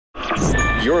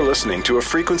You're listening to a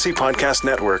Frequency Podcast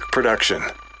Network production.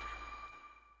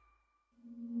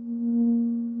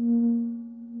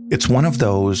 It's one of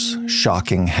those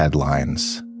shocking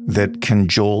headlines that can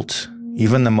jolt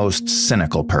even the most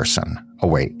cynical person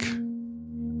awake.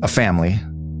 A family,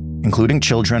 including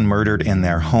children, murdered in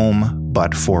their home,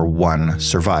 but for one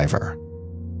survivor.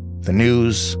 The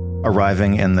news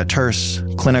arriving in the terse,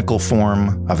 clinical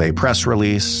form of a press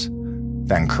release,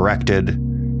 then corrected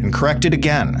and corrected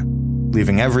again,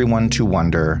 leaving everyone to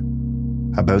wonder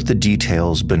about the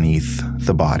details beneath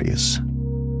the bodies.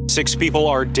 6 people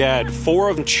are dead, 4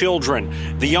 of them children,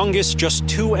 the youngest just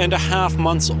 2.5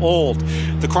 months old.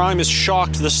 The crime has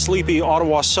shocked the sleepy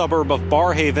Ottawa suburb of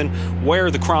Barrhaven,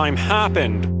 where the crime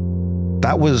happened.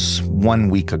 That was 1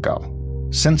 week ago.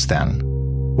 Since then,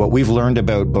 what we've learned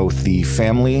about both the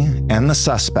family and the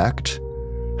suspect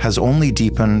has only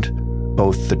deepened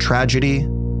both the tragedy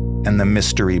and the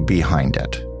mystery behind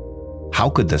it. How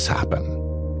could this happen?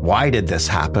 Why did this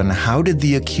happen? How did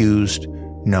the accused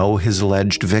know his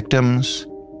alleged victims?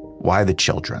 Why the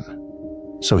children?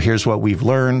 So here's what we've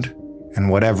learned and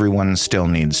what everyone still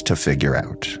needs to figure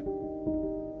out.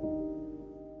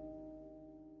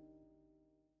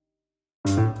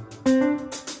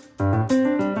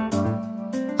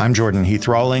 I'm Jordan Heath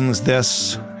Rawlings.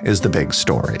 This is The Big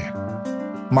Story.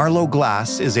 Marlo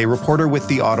Glass is a reporter with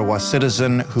the Ottawa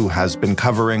Citizen who has been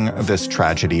covering this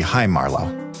tragedy. Hi, Marlo.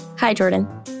 Hi, Jordan.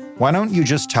 Why don't you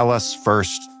just tell us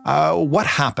first what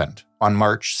happened on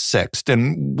March 6th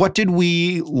and what did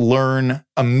we learn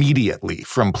immediately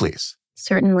from police?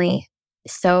 Certainly.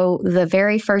 So the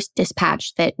very first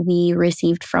dispatch that we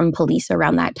received from police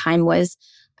around that time was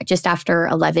just after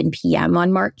 11 p.m.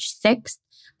 on March 6th.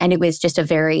 And it was just a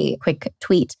very quick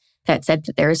tweet that said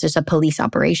that there's just a police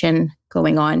operation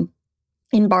going on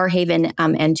in Barrhaven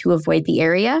and to avoid the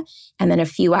area. And then a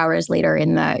few hours later,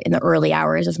 in the early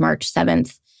hours of March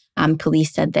 7th,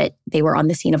 police said that they were on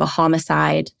the scene of a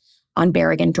homicide on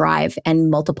Barrhaven Drive and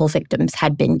multiple victims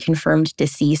had been confirmed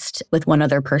deceased with one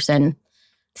other person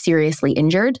seriously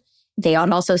injured. They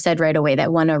also said right away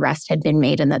that one arrest had been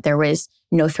made and that there was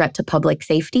no threat to public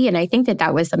safety. And I think that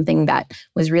that was something that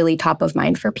was really top of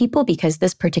mind for people because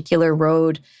this particular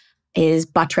road is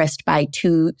buttressed by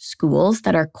 2 schools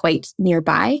that are quite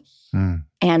nearby.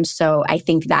 And so I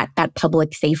think that that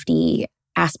public safety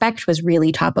aspect was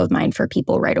really top of mind for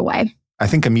people right away. I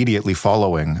think immediately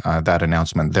following that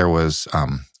announcement, there was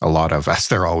a lot of, as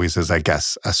there always is, I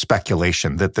guess, a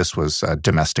speculation that this was a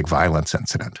domestic violence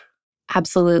incident.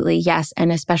 Absolutely, yes.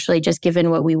 And especially just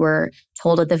given what we were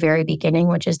told at the very beginning,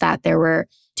 which is that there were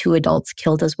 2 adults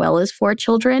killed as well as 4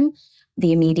 children.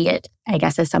 The immediate, I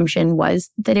guess, assumption was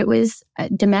that it was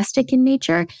domestic in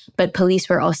nature. But police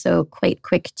were also quite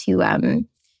quick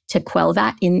to quell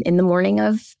that in the morning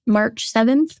of March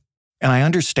 7th. And I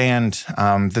understand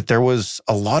that there was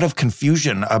a lot of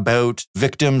confusion about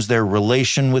victims, their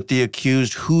relation with the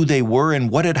accused, who they were, and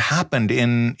what had happened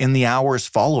in the hours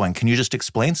following. Can you just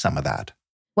explain some of that?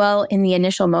 Well, in the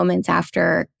initial moments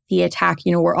after the attack,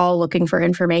 we're all looking for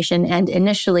information. And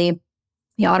initially,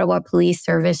 the Ottawa Police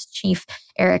Service Chief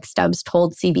Eric Stubbs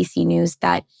told CBC News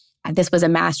that this was a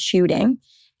mass shooting.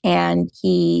 And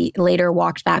he later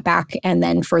walked that back and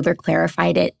then further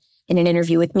clarified it in an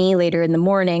interview with me later in the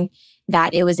morning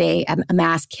that it was a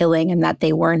mass killing and that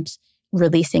they weren't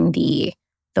releasing the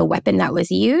weapon that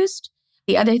was used.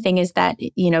 The other thing is that,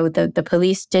 the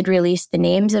police did release the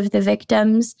names of the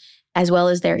victims as well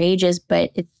as their ages,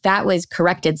 but that was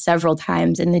corrected several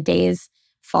times in the days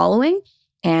following.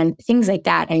 And things like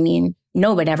that,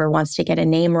 no one ever wants to get a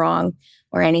name wrong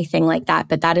or anything like that.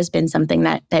 But that has been something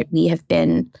that we have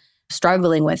been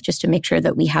struggling with just to make sure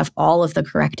that we have all of the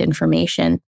correct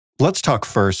information. Let's talk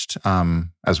first,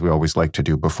 as we always like to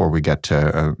do before we get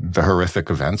to the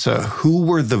horrific events. Who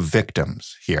were the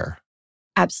victims here?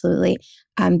 Absolutely.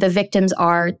 The victims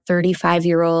are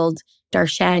 35-year-old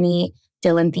Darshani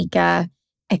Dilanthika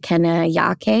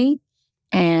Ekenayake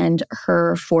and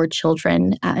her 4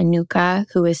 children, Anuka,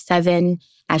 who is 7,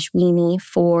 Ashwini,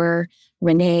 4,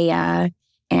 Renee,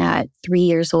 at 3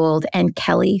 years old, and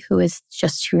Kelly, who is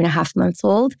just 2.5 months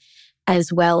old,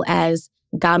 as well as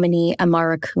Gamini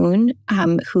Amarakun,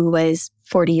 who was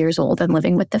 40 years old and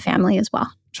living with the family as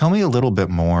well. Tell me a little bit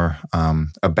more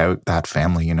about that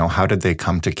family. How did they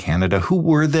come to Canada? Who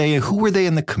were they? Who were they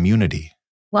in the community?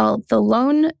 Well, the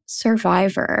lone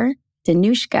survivor,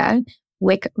 Danushka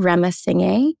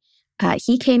Wickramasinghe,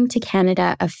 he came to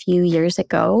Canada a few years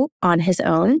ago on his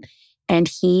own, and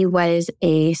he was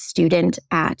a student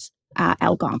at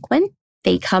Algonquin.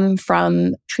 They come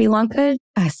from Sri Lanka,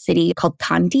 a city called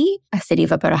Kandy, a city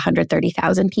of about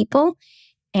 130,000 people.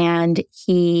 and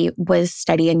he was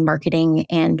studying marketing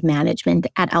and management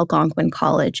at Algonquin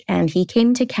College. And he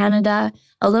came to Canada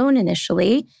alone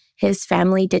initially. His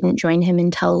family didn't join him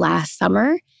until last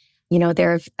summer. You know,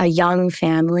 they're a young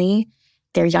family.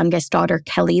 Their youngest daughter,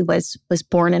 Kelly, was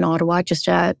born in Ottawa just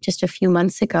a few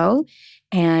months ago.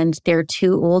 And their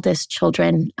two oldest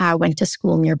children went to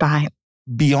school nearby.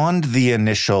 Beyond the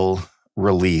initial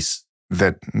release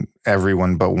that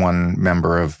everyone but one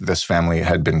member of this family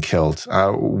had been killed,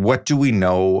 what do we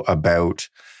know about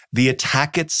the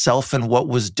attack itself and what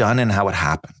was done and how it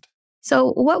happened?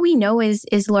 So what we know is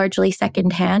largely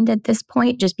secondhand at this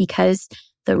point, just because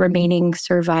the remaining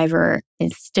survivor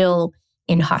is still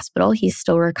in hospital. He's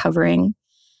still recovering.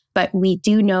 But we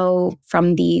do know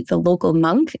from the local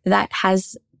monk that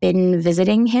has been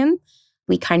visiting him,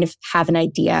 we kind of have an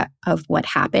idea of what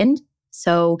happened.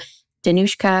 So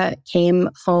Danushka came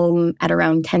home at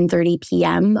around 10:30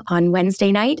 p.m. on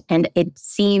Wednesday night. And it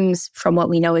seems from what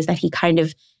we know is that he kind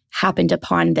of happened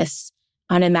upon this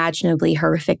unimaginably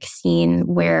horrific scene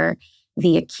where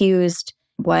the accused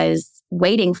was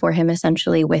waiting for him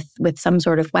essentially with some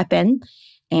sort of weapon.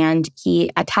 And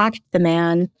he attacked the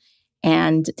man,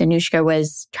 and Danushka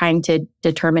was trying to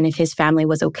determine if his family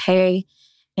was okay.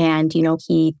 And, you know,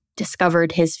 he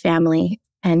discovered his family.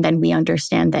 And then we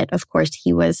understand that, of course,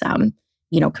 he was,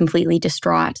 completely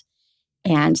distraught.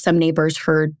 And some neighbors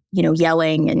heard,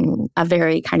 yelling and a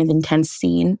very kind of intense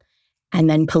scene. And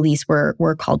then police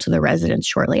were called to the residence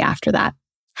shortly after that.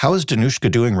 How is Danushka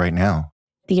doing right now?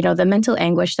 The mental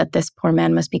anguish that this poor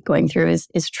man must be going through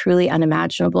is truly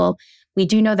unimaginable. We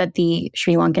do know that the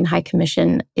Sri Lankan High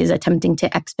Commission is attempting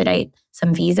to expedite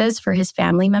some visas for his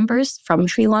family members from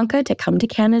Sri Lanka to come to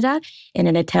Canada in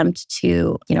an attempt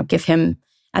to, give him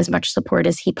as much support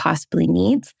as he possibly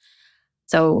needs.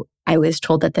 So I was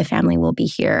told that the family will be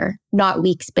here, not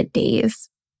weeks, but days.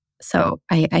 So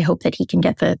I hope that he can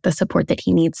get the support that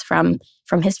he needs from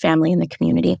his family and the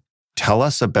community. Tell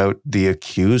us about the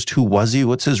accused. Who was he?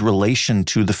 What's his relation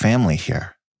to the family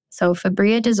here? So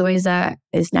Fabria de Zoiza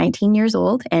is 19 years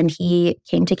old, and he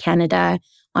came to Canada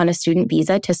on a student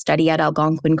visa to study at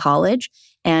Algonquin College.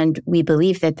 And we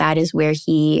believe that is where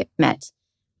he met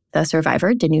the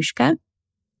survivor, Danushka.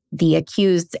 The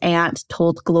accused's aunt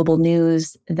told Global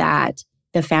News that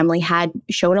the family had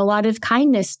shown a lot of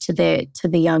kindness to the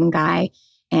young guy,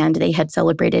 and they had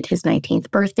celebrated his 19th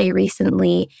birthday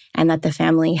recently, and that the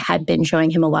family had been showing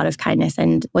him a lot of kindness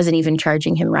and wasn't even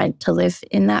charging him rent to live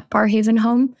in that Barrhaven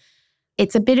home.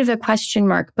 It's a bit of a question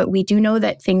mark, but we do know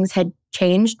that things had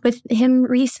changed with him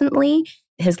recently.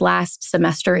 His last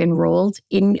semester enrolled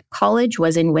in college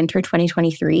was in winter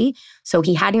 2023, so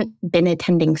he hadn't been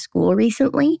attending school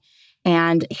recently.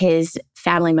 And his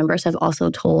family members have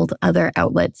also told other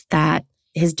outlets that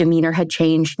his demeanor had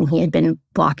changed and he had been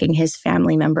blocking his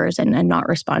family members and not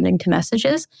responding to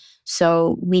messages.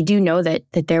 So we do know that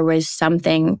there was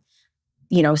something,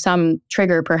 some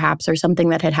trigger perhaps, or something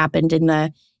that had happened in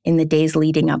the days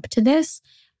leading up to this.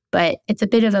 But it's a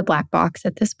bit of a black box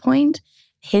at this point.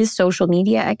 His social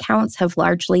media accounts have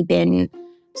largely been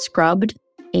scrubbed.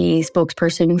 A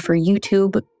spokesperson for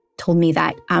YouTube told me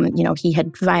that, he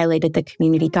had violated the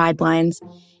community guidelines.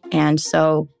 And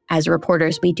so as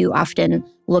reporters, we do often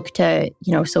look to,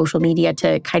 social media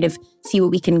to kind of see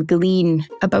what we can glean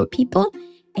about people.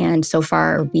 And so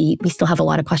far, we still have a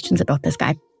lot of questions about this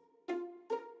guy.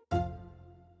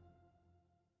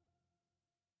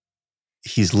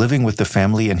 He's living with the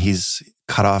family and he's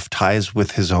cut off ties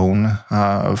with his own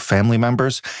family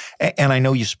members. And I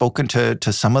know you've spoken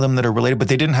to some of them that are related, but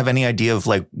they didn't have any idea of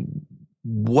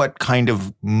what kind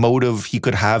of motive he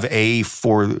could have,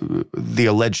 for the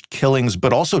alleged killings,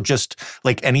 but also just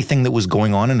anything that was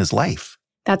going on in his life.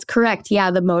 That's correct.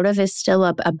 Yeah, the motive is still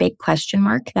a big question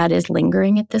mark that is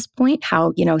lingering at this point.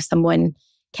 How, someone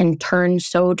can turn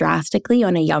so drastically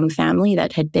on a young family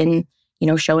that had been,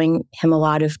 showing him a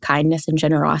lot of kindness and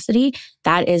generosity.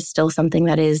 That is still something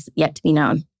that is yet to be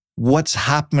known. What's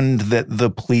happened that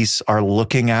the police are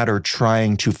looking at or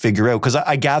trying to figure out? Because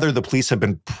I gather the police have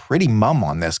been pretty mum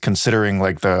on this, considering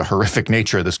the horrific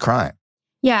nature of this crime.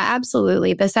 Yeah,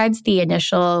 absolutely. Besides the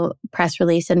initial press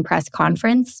release and press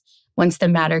conference, once the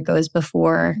matter goes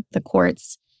before the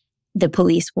courts, the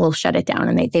police will shut it down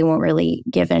and they won't really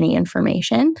give any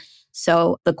information.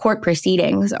 So the court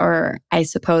proceedings are, I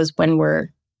suppose, when we're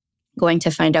going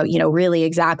to find out, really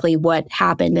exactly what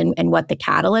happened and what the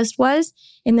catalyst was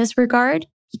in this regard.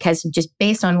 Because just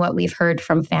based on what we've heard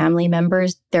from family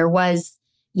members, there was,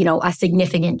 a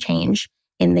significant change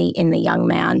in the young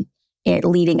man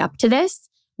leading up to this.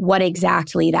 What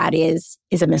exactly that is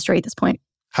a mystery at this point.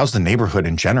 How's the neighborhood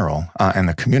in general and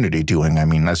the community doing? I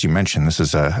mean, as you mentioned, this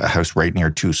is a house right near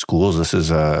two schools. This is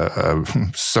a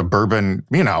suburban,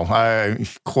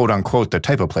 quote unquote, the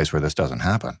type of place where this doesn't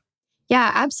happen.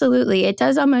 Yeah, absolutely. It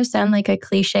does almost sound like a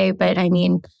cliche, but I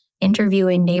mean,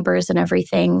 interviewing neighbors and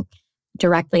everything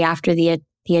directly after the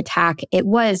attack, it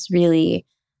was really,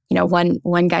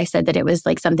 one guy said that it was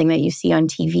like something that you see on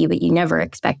TV, but you never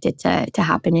expect it to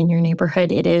happen in your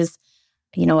neighborhood. It is,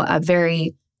 a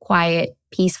very quiet,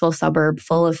 peaceful suburb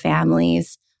full of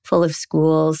families, full of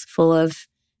schools, full of,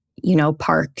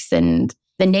 parks. And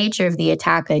the nature of the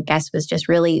attack, I guess, was just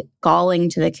really galling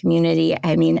to the community.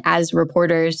 I mean, as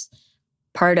reporters,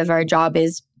 part of our job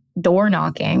is door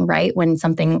knocking, right? When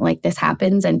something like this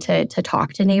happens, and to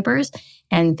talk to neighbors.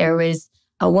 And there was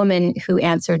a woman who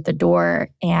answered the door,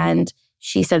 and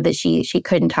she said that she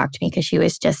couldn't talk to me because she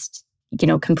was just,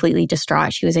 completely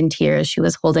distraught. She was in tears. She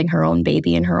was holding her own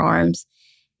baby in her arms.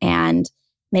 And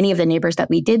many of the neighbors that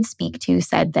we did speak to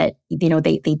said that,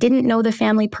 they didn't know the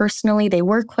family personally. They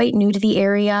were quite new to the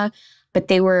area, but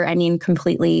they were,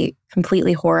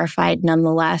 completely horrified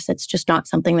nonetheless. It's just not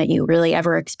something that you really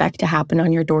ever expect to happen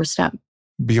on your doorstep.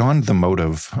 Beyond the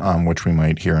motive, which we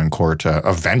might hear in court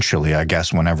eventually, I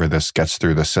guess, whenever this gets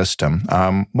through the system,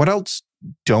 what else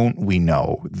don't we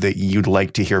know that you'd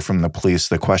like to hear from the police,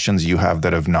 the questions you have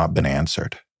that have not been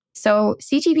answered? So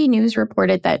CTV News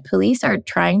reported that police are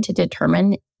trying to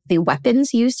determine the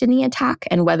weapons used in the attack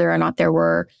and whether or not there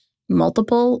were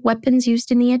multiple weapons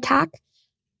used in the attack.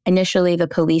 Initially, the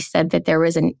police said that there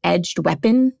was an edged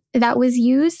weapon that was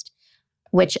used,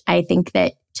 which I think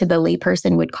that to the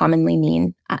layperson would commonly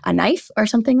mean a knife or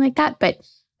something like that. But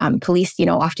police,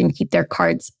 often keep their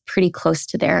cards pretty close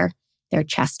to their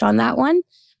chest on that one.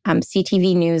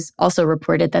 CTV News also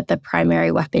reported that the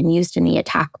primary weapon used in the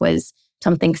attack was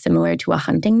something similar to a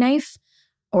hunting knife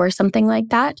or something like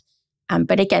that.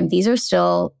 But again, these are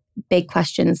still big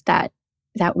questions that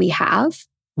we have.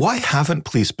 Why haven't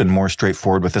police been more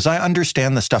straightforward with this? I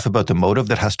understand the stuff about the motive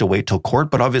that has to wait till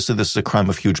court, but obviously this is a crime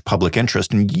of huge public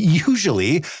interest. And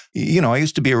usually, I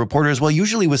used to be a reporter as well.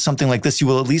 Usually with something like this, you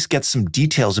will at least get some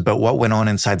details about what went on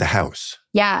inside the house.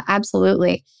 Yeah,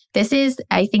 absolutely. This is,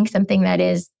 I think, something that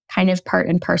is kind of part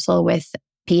and parcel with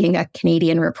being a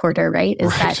Canadian reporter, right?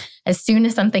 Is that as soon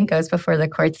as something goes before the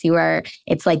courts,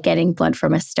 it's like getting blood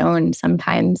from a stone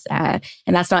sometimes. And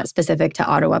that's not specific to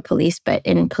Ottawa police, but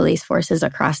in police forces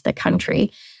across the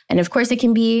country. And of course, it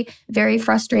can be very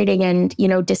frustrating and,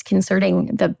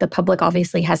 disconcerting. The public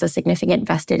obviously has a significant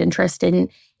vested interest in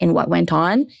what went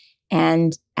on.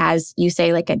 And as you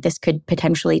say, this could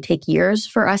potentially take years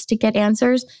for us to get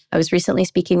answers. I was recently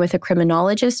speaking with a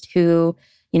criminologist who,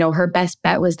 her best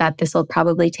bet was that this will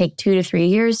probably take 2 to 3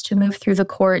 years to move through the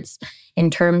courts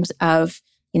in terms of,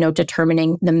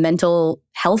 determining the mental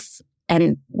health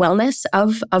and wellness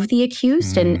of the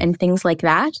accused and things like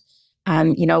that.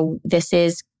 This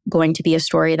is going to be a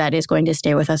story that is going to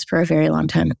stay with us for a very long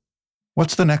time.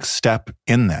 What's the next step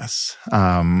in this?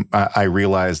 I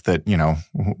realize that,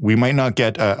 we might not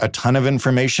get a ton of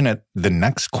information at the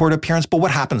next court appearance, but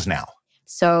what happens now?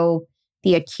 So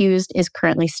the accused is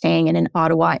currently staying in an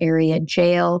Ottawa area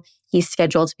jail. He's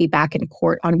scheduled to be back in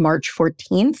court on March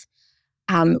 14th.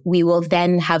 We will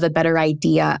then have a better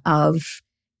idea of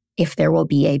if there will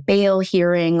be a bail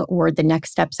hearing or the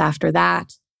next steps after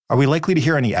that. Are we likely to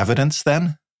hear any evidence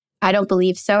then? I don't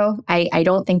believe so. I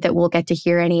don't think that we'll get to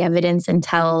hear any evidence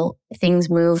until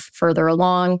things move further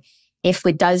along. If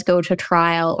it does go to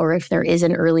trial or if there is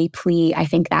an early plea, I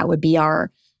think that would be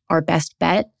our best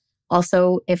bet.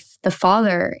 Also, if the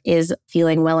father is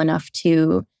feeling well enough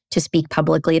to speak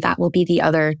publicly, that will be the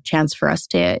other chance for us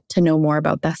to know more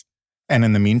about this. And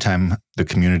in the meantime, the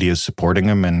community is supporting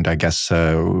him. And I guess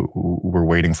we're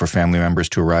waiting for family members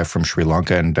to arrive from Sri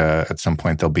Lanka. And at some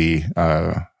point, there'll be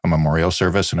a memorial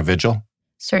service and a vigil.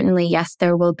 Certainly, yes,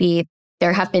 there will be.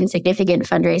 There have been significant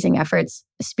fundraising efforts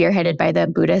spearheaded by the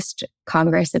Buddhist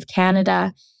Congress of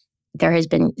Canada. There has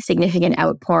been significant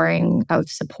outpouring of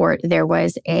support. There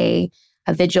was a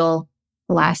vigil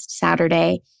last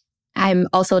Saturday. I'm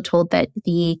also told that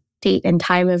the date and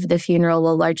time of the funeral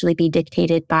will largely be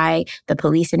dictated by the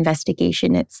police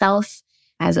investigation itself,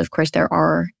 as of course there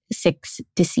are 6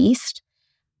 deceased.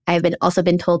 I've also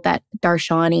been told that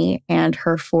Darshani and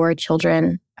her 4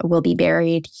 children will be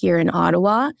buried here in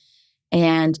Ottawa,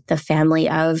 and the family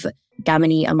of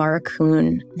Damini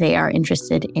Amarakun, they are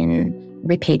interested in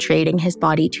repatriating his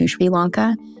body to Sri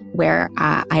Lanka, where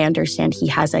I understand he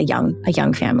has a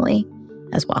young family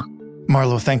as well.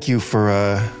 Marlo, thank you for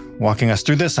walking us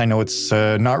through this. I know it's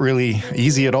not really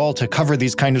easy at all to cover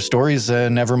these kind of stories,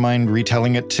 never mind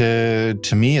retelling it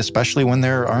to me, especially when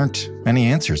there aren't any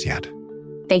answers yet.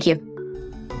 Thank you.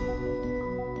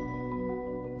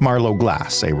 Marlo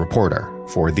Glass, a reporter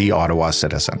for The Ottawa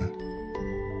Citizen.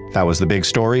 That was The Big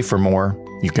Story. For more,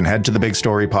 you can head to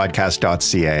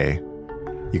thebigstorypodcast.ca.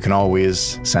 You can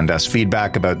always send us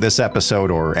feedback about this episode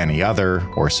or any other,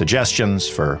 or suggestions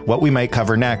for what we might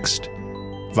cover next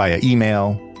via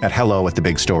email at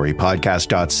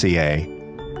hello@thebigstorypodcast.ca,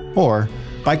 or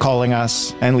by calling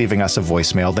us and leaving us a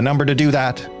voicemail. The number to do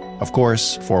that, of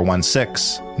course,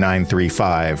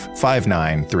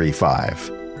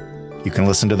 416-935-5935. You can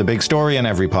listen to The Big Story in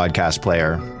every podcast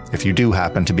player. If you do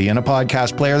happen to be in a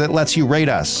podcast player that lets you rate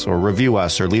us or review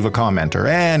us or leave a comment or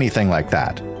anything like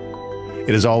that,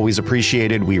 it is always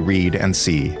appreciated. We read and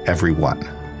see every one.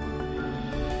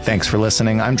 Thanks for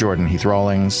listening. I'm Jordan Heath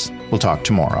Rawlings. We'll talk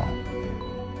tomorrow.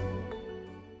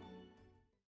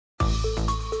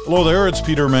 Hello there, it's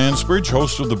Peter Mansbridge,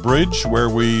 host of The Bridge, where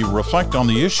we reflect on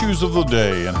the issues of the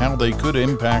day and how they could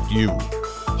impact you.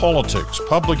 Politics,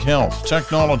 public health,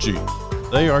 technology,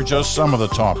 they are just some of the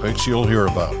topics you'll hear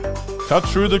about. Cut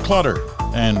through the clutter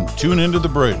and tune into The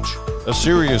Bridge, a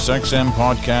Sirius XM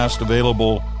podcast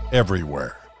available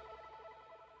everywhere.